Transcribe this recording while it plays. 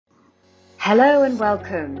Hello and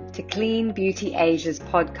welcome to Clean Beauty Asia's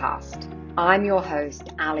podcast. I'm your host,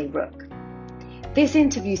 Ali Rook. This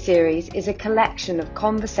interview series is a collection of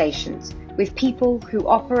conversations with people who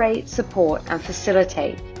operate, support and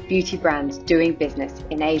facilitate beauty brands doing business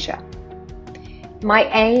in Asia. My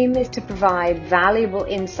aim is to provide valuable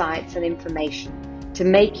insights and information to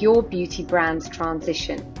make your beauty brand's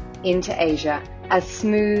transition into Asia as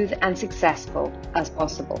smooth and successful as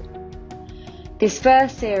possible. This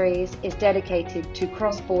first series is dedicated to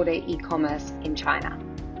cross-border e-commerce in China,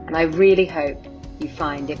 and I really hope you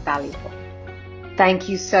find it valuable. Thank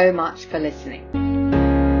you so much for listening.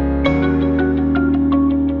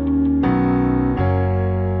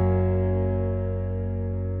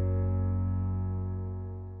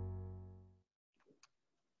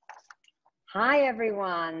 Hi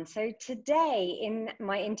everyone. So today in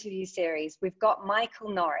my interview series, we've got Michael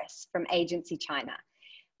Norris from Agency China.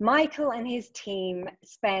 Michael and his team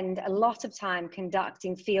spend a lot of time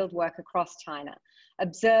conducting field work across China,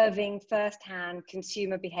 observing firsthand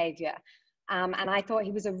consumer behavior. And I thought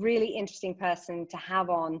he was a really interesting person to have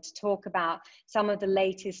on to talk about some of the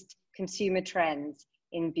latest consumer trends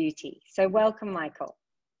in beauty. So welcome, Michael.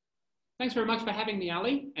 Thanks very much for having me,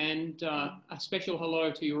 Ali, and a special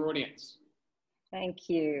hello to your audience. Thank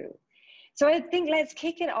you. So I think let's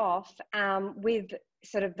kick it off with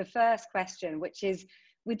sort of the first question, which is,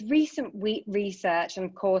 with recent research and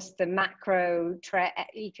of course the macro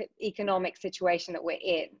economic situation that we're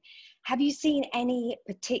in, have you seen any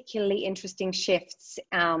particularly interesting shifts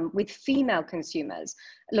with female consumers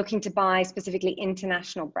looking to buy specifically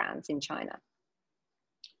international brands in China?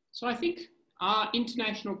 So I think our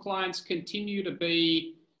international clients continue to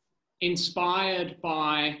be inspired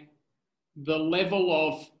by the level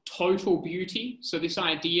of total beauty. So this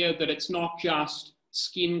idea that it's not just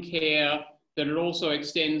skincare, that it also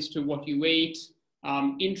extends to what you eat.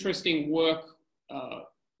 Interesting work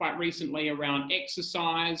quite recently around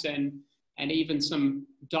exercise and even some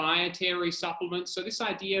dietary supplements. So this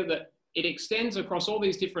idea that it extends across all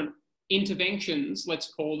these different interventions,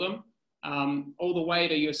 let's call them, all the way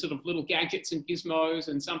to your sort of little gadgets and gizmos,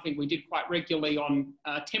 and something we did quite regularly on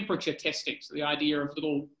temperature testing. So the idea of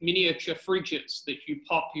little miniature fridges that you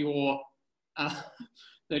pop your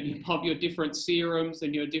different serums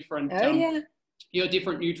and your different your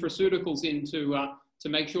different nutraceuticals into to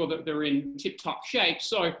make sure that they're in tip-top shape.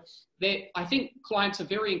 So I think clients are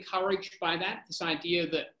very encouraged by that, this idea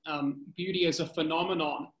that beauty as a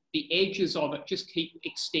phenomenon, the edges of it just keep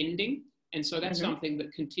extending. And so that's something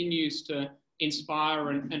that continues to inspire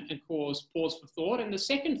and cause pause for thought. And the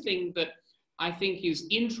second thing that I think is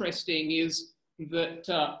interesting is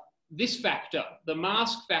that this factor, the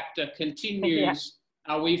mask factor, continues.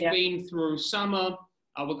 We've been through summer,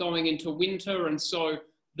 we're going into winter, and so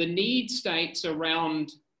the need states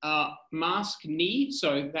around mask need,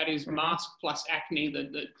 so that is mask plus acne,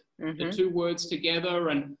 the two words together,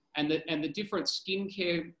 and the different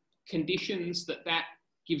skincare conditions that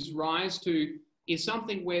gives rise to, is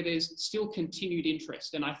something where there's still continued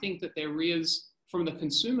interest. And I think that there is, from the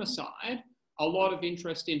consumer side, a lot of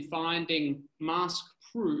interest in finding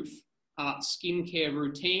mask-proof skincare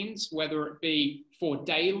routines, whether it be for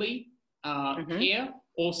daily care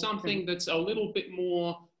or something that's a little bit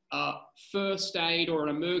more first aid or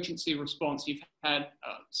an emergency response. You've had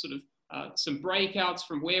some breakouts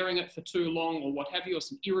from wearing it for too long or what have you, or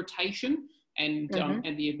some irritation, and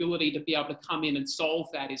the ability to be able to come in and solve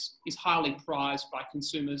that is highly prized by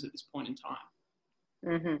consumers at this point in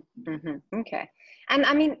time. Okay. And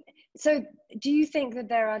I mean, so do you think that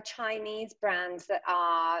there are Chinese brands that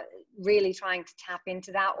are really trying to tap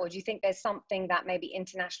into that? Or do you think there's something that maybe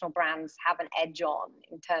international brands have an edge on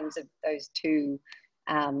in terms of those two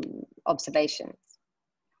observations?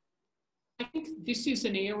 I think this is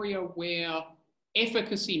an area where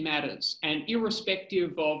efficacy matters, and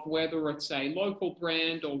irrespective of whether it's a local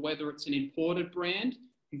brand or whether it's an imported brand,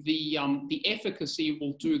 the efficacy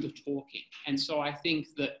will do the talking. And so I think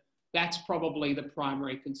that's probably the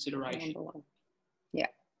primary consideration. Yeah,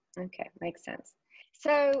 okay, makes sense.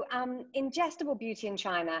 So ingestible beauty in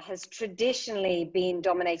China has traditionally been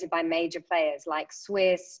dominated by major players like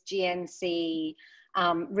Swisse, GNC,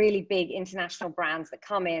 really big international brands that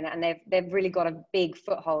come in, and they've really got a big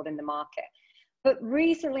foothold in the market. But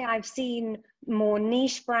recently I've seen more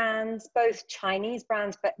niche brands, both Chinese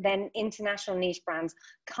brands, but then international niche brands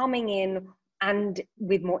coming in and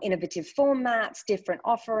with more innovative formats, different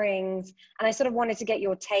offerings. And I sort of wanted to get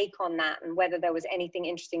your take on that and whether there was anything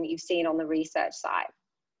interesting that you've seen on the research side.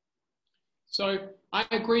 So I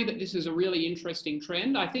agree that this is a really interesting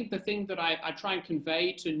trend. I think the thing that I try and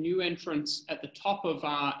convey to new entrants at the top of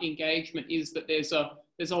our engagement is that there's a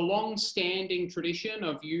there's a long-standing tradition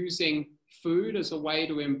of using food as a way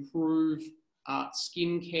to improve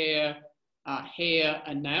skincare, hair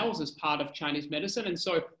and nails as part of Chinese medicine. And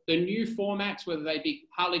so the new formats, whether they be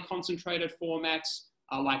highly concentrated formats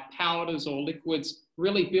like powders or liquids,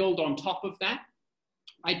 really build on top of that.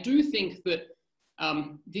 I do think that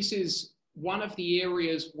this is one of the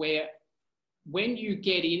areas where when you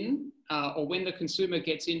get in or when the consumer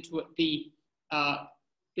gets into it,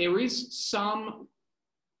 there is some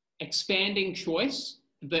expanding choice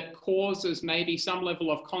that causes maybe some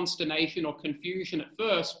level of consternation or confusion at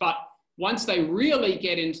first, but once they really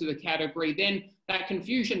get into the category, then that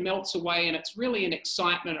confusion melts away, and it's really an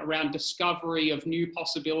excitement around discovery of new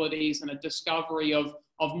possibilities and a discovery of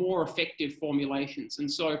more effective formulations.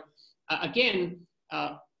 And so, again,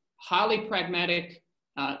 highly pragmatic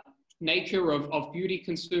nature of beauty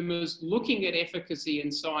consumers looking at efficacy.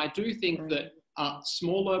 And so I do think that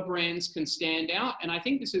smaller brands can stand out. And I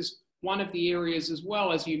think this is one of the areas as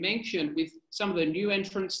well, as you mentioned, with some of the new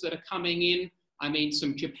entrants that are coming in. I mean,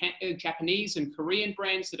 some Japanese and Korean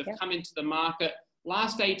brands that have come into the market.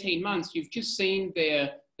 Last 18 months, you've just seen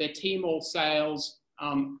their Tmall sales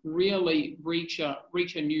really reach a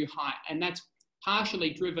new height. And that's partially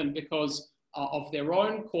driven because of their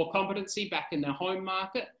own core competency back in their home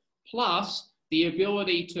market, plus the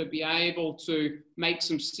ability to be able to make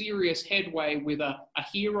some serious headway with a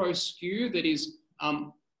hero SKU that is,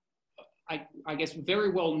 I guess, very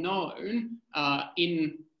well known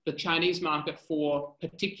in the Chinese market for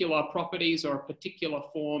particular properties or a particular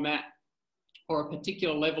format or a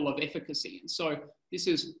particular level of efficacy. And so this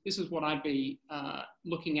is what I'd be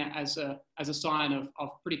looking at as a sign of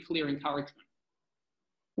pretty clear encouragement.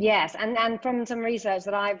 Yes, and from some research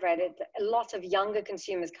that I've read, a lot of younger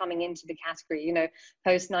consumers coming into the category, you know,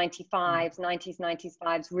 post 95s, 90s,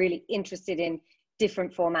 95s, really interested in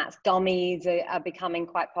different formats. Gummies are becoming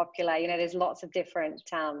quite popular. You know, there's lots of different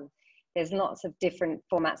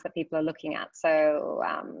formats that people are looking at. So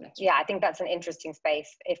yeah, I think that's an interesting space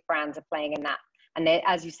if brands are playing in that. And they're,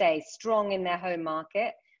 as you say, strong in their home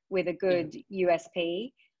market with a good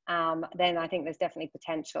USP. Then I think there's definitely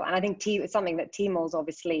potential. And I think it's something that Tmall's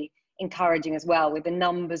obviously encouraging as well, with the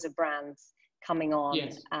numbers of brands coming on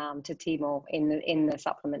to Tmall in the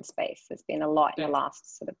supplement space. There's been a lot in the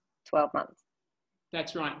last sort of 12 months.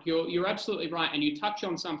 That's right. You're absolutely right. And you touch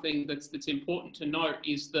on something that's important to note,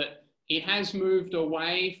 is that it has moved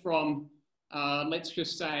away from, let's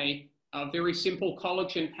just say, very simple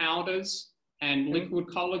collagen powders and liquid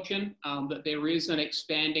collagen, that there is an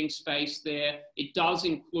expanding space there. It does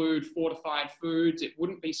include fortified foods. It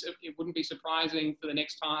wouldn't be surprising for the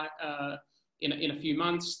next time, in a few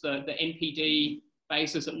months, the NPD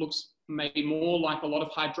basis, it looks maybe more like a lot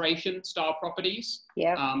of hydration style properties.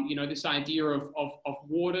 You know, this idea of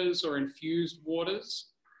waters or infused waters.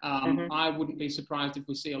 I wouldn't be surprised if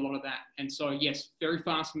we see a lot of that. And so, yes, very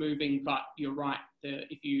fast moving, but you're right.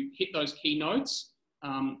 If you hit those key notes,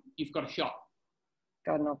 you've got a shot.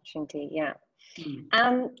 Got an opportunity, yeah.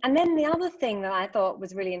 And then the other thing that I thought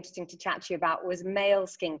was really interesting to chat to you about was male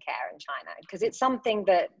skincare in China, because it's something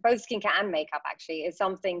that both skincare and makeup actually is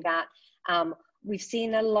something that we've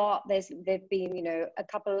seen a lot. There've been, you know,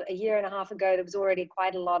 a year and a half ago, there was already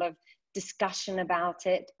quite a lot of discussion about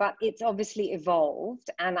it, but it's obviously evolved.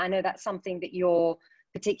 And I know that's something that you're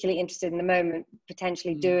particularly interested in the moment,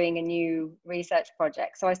 potentially doing a new research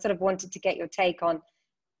project. So I sort of wanted to get your take on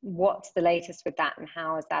what's the latest with that and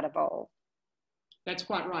how has that evolved? That's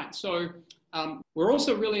quite right. So we're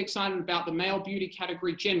also really excited about the male beauty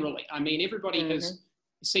category generally. I mean, everybody has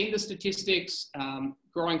seen the statistics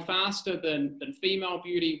growing faster than female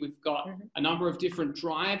beauty. We've got a number of different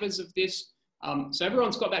drivers of this. So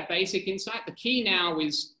everyone's got that basic insight. The key now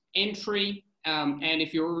is entry, and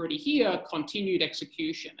if you're already here, continued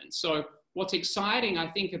execution. And so what's exciting, I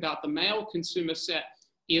think, about the male consumer set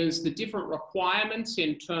is the different requirements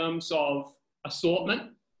in terms of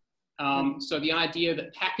assortment. So the idea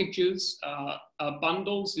that packages,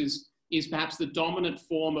 bundles is perhaps the dominant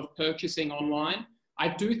form of purchasing online.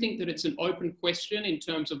 I do think that it's an open question in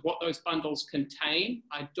terms of what those bundles contain.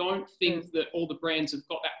 I don't think that all the brands have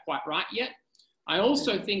got that quite right yet. I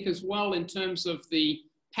also think as well, in terms of the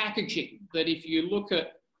packaging, that if you look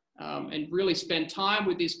at and really spend time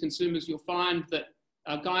with these consumers, you'll find that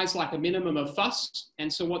guys like a minimum of fuss.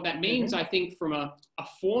 And so what that means, I think, from a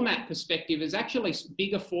format perspective, is actually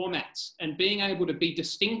bigger formats and being able to be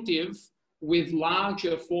distinctive with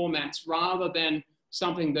larger formats rather than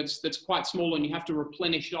something that's quite small and you have to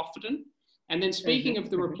replenish often. And then speaking of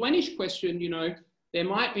the replenish question, you know, there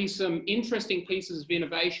might be some interesting pieces of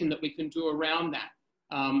innovation that we can do around that.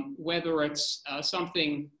 Whether it's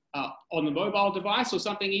something on the mobile device, or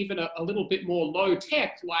something even a little bit more low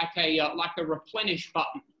tech, like a replenish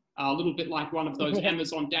button, a little bit like one of those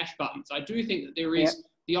Amazon Dash buttons. I do think that there is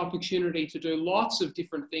the opportunity to do lots of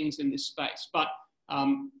different things in this space, but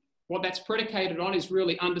what that's predicated on is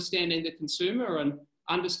really understanding the consumer and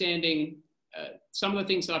understanding some of the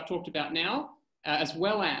things that I've talked about now, as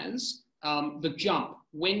well as the jump.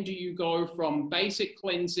 When do you go from basic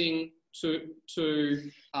cleansing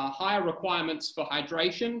to higher requirements for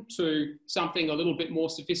hydration to something a little bit more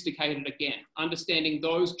sophisticated again? Understanding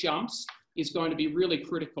those jumps is going to be really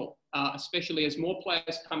critical, especially as more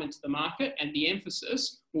players come into the market, and the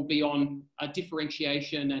emphasis will be on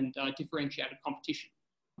differentiation and differentiated competition.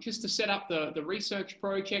 Just to set up the research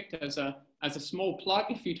project as a small plug,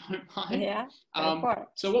 if you don't mind. Yeah.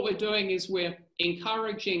 So what we're doing is we're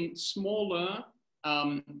encouraging smaller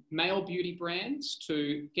male beauty brands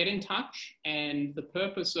to get in touch, and the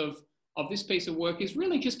purpose of this piece of work is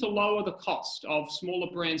really just to lower the cost of smaller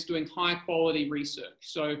brands doing high quality research.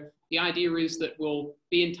 So the idea is that we'll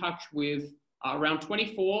be in touch with around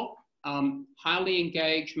 24 highly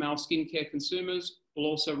engaged male skincare consumers. We'll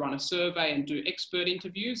also run a survey and do expert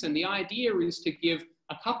interviews. And the idea is to give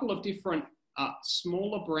a couple of different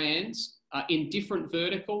smaller brands in different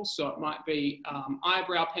verticals. So it might be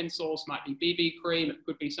eyebrow pencils, might be BB cream, it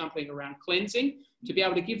could be something around cleansing, to be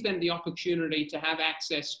able to give them the opportunity to have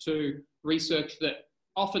access to research that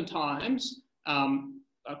oftentimes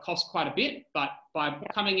costs quite a bit, but by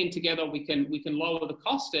coming in together, we can lower the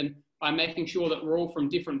cost, and by making sure that we're all from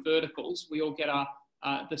different verticals, we all get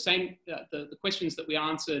the same the questions that we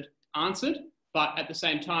answered, but at the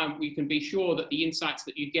same time, we can be sure that the insights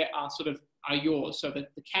that you get are yours, so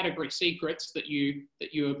that the category secrets that you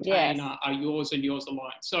obtain are yours and yours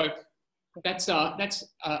alone. So that's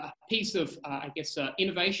a piece of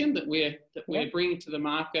innovation that we're bringing to the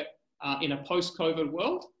market in a post-COVID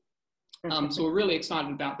world. So we're really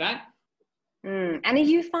excited about that. And are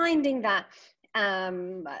you finding that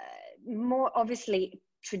more obviously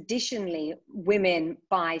traditionally women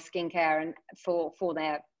buy skincare and for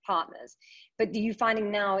their partners, but are you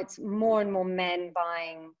finding now it's more and more men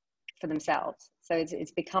buying for themselves? So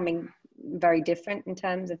it's becoming very different in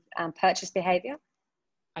terms of purchase behavior?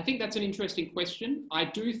 I think that's an interesting question. I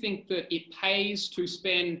do think that it pays to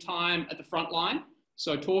spend time at the front line.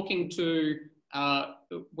 So talking to,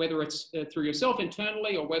 whether it's through yourself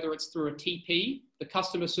internally or whether it's through a TP, the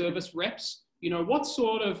customer service reps, what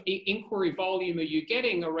sort of inquiry volume are you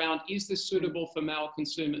getting around, is this suitable for male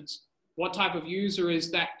consumers? What type of user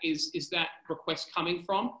is that request coming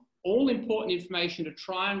from? All important information to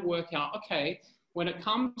try and work out, okay, when it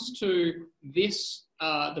comes to this,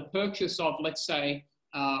 the purchase of, let's say,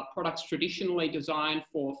 products traditionally designed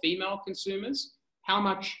for female consumers, how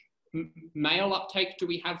much male uptake do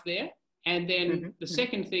we have there? And then the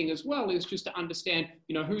second thing as well is just to understand,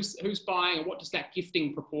 who's buying and what does that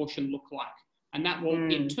gifting proportion look like? And that will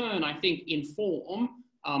in turn, I think, inform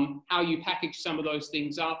how you package some of those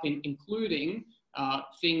things up, including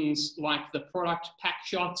things like the product pack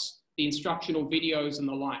shots, the instructional videos and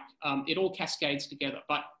the like. It all cascades together,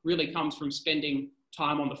 but really comes from spending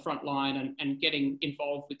time on the front line and getting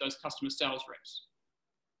involved with those customer sales reps.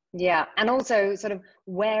 Yeah, and also sort of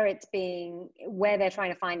where they're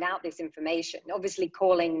trying to find out this information. Obviously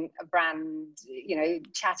calling a brand,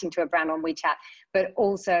 chatting to a brand on WeChat, but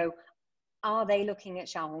also, are they looking at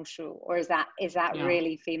Xiaohongshu, or is that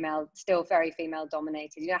really still very female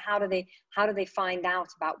dominated? How do they find out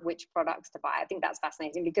about which products to buy? I think that's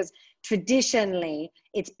fascinating, because traditionally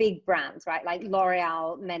it's big brands, right? Like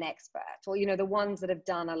L'Oreal Men Expert, or the ones that have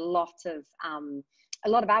done a lot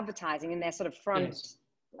of advertising, and they're sort of front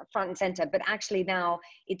and center. But actually now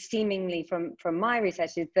it's seemingly from my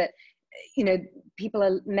research is that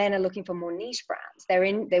men are looking for more niche brands.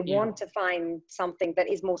 They want to find something that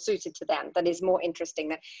is more suited to them, that is more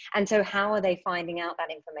interesting. And so how are they finding out that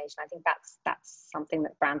information? I think that's something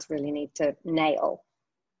that brands really need to nail.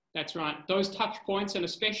 That's right. Those touch points, and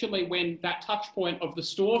especially when that touch point of the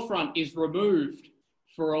storefront is removed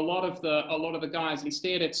for a lot of the guys,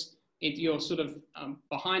 instead you're sort of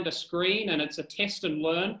behind a screen, and it's a test and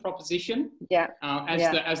learn proposition.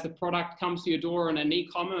 As the product comes to your door in an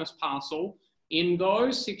e-commerce parcel. In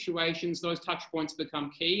those situations, those touch points become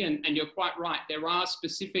key. And you're quite right. There are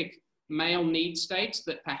specific male need states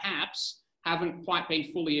that perhaps haven't quite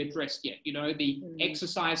been fully addressed yet. The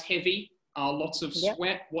exercise heavy, lots of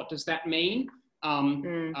sweat. What does that mean?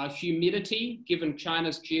 Humidity, given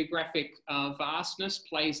China's geographic vastness,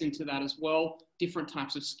 plays into that as well. Different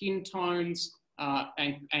types of skin tones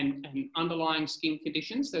and underlying skin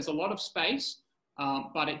conditions. There's a lot of space,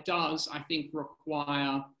 but it does, I think,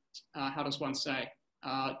 require, how does one say,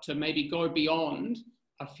 to maybe go beyond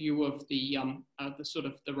a few of the sort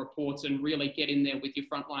of the reports and really get in there with your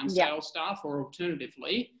frontline sales staff, or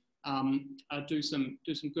alternatively, do some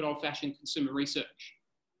good old-fashioned consumer research.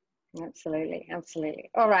 Absolutely.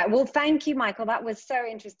 All right. Well, thank you, Michael. That was so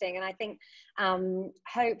interesting. And I think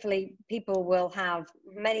hopefully people will have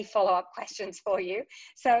many follow-up questions for you.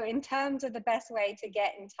 So in terms of the best way to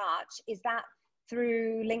get in touch, is that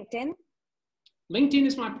through LinkedIn? LinkedIn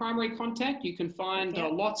is my primary contact. You can find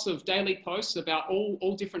lots of daily posts about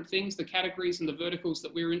all different things, the categories and the verticals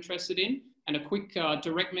that we're interested in. And a quick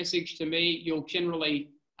direct message to me, you'll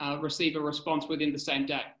generally receive a response within the same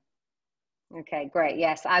day. Okay, great.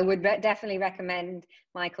 Yes, I would definitely recommend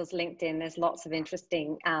Michael's LinkedIn. There's lots of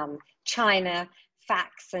interesting China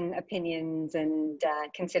facts and opinions and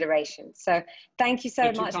considerations. So thank you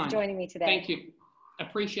so much for joining me today. Thank you.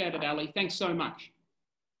 Appreciate it, Ali. Thanks so much.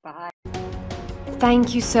 Bye.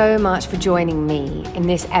 Thank you so much for joining me in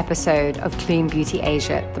this episode of Clean Beauty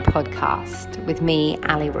Asia, the podcast, with me,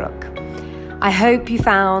 Ali Rook. I hope you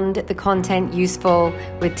found the content useful,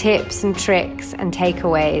 with tips and tricks and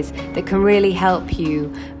takeaways that can really help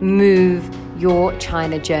you move your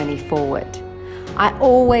China journey forward. I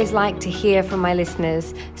always like to hear from my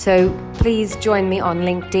listeners, so please join me on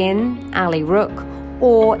LinkedIn, Ali Rook,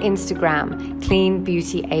 or Instagram, Clean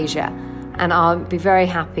Beauty Asia, and I'll be very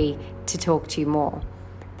happy to talk to you more.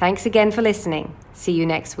 Thanks again for listening. See you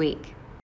next week.